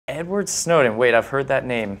Edward Snowden. Wait, I've heard that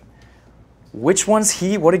name. Which one's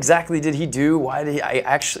he? What exactly did he do? Why did he? I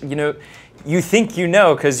actually, you know, you think you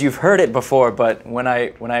know because you've heard it before, but when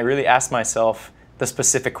I really asked myself the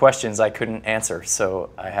specific questions, I couldn't answer,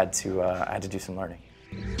 so I had to do some learning.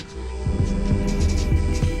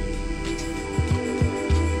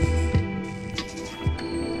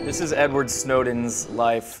 This is Edward Snowden's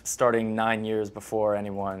life starting 9 years before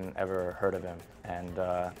anyone ever heard of him, and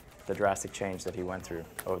the drastic change that he went through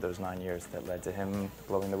over those 9 years that led to him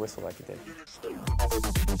blowing the whistle like he did.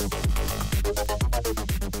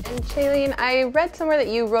 And Shailene, I read somewhere that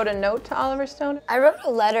you wrote a note to Oliver Stone. I wrote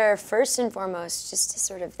a letter first and foremost just to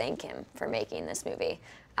sort of thank him for making this movie.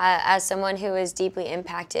 As someone who was deeply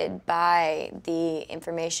impacted by the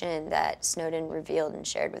information that Snowden revealed and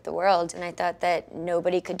shared with the world, and I thought that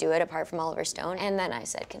nobody could do it apart from Oliver Stone, and then I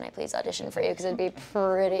said, can I please audition for you, because it'd be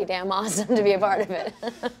pretty damn awesome to be a part of it.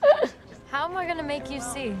 How am I gonna make you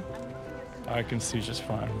see? I can see just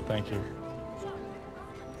fine, thank you.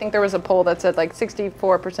 I think there was a poll that said like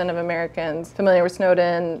 64% of Americans familiar with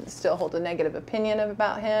Snowden still hold a negative opinion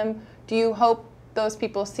about him. Do you hope those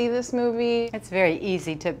people see this movie? It's very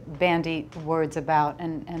easy to bandy words about,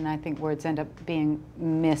 and I think words end up being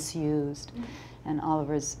misused. And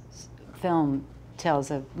Oliver's film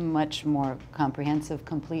tells a much more comprehensive,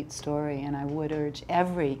 complete story, and I would urge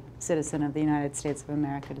every citizen of the United States of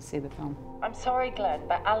America to see the film. I'm sorry, Glenn,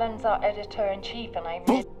 but Alan's our editor-in-chief, and I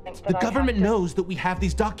really think that the government knows that we have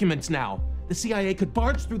these documents now. The CIA could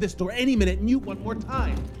barge through this door any minute and you one more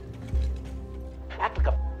time. Act like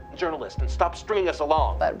a journalist and stop stringing us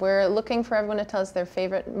along. But we're looking for everyone to tell us their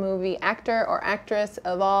favorite movie actor or actress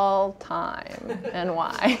of all time and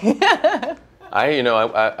why.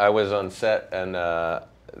 I was on set, and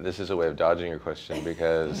this is a way of dodging your question,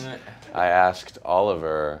 because I asked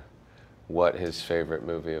Oliver what his favorite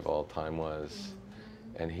movie of all time was,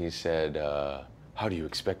 and he said, how do you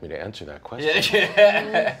expect me to answer that question?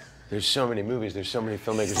 Yeah. There's so many movies, there's so many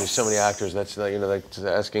filmmakers, there's so many actors, that's, like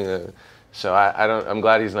asking a... So I'm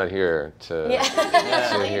glad he's not here to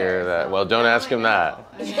hear that. Well, don't ask him that.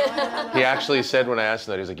 He actually said when I asked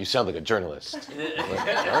him that, he was like, you sound like a journalist. Like,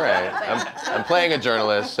 all right, I'm playing a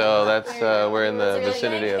journalist, so that's, we're in the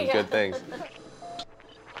vicinity of good things.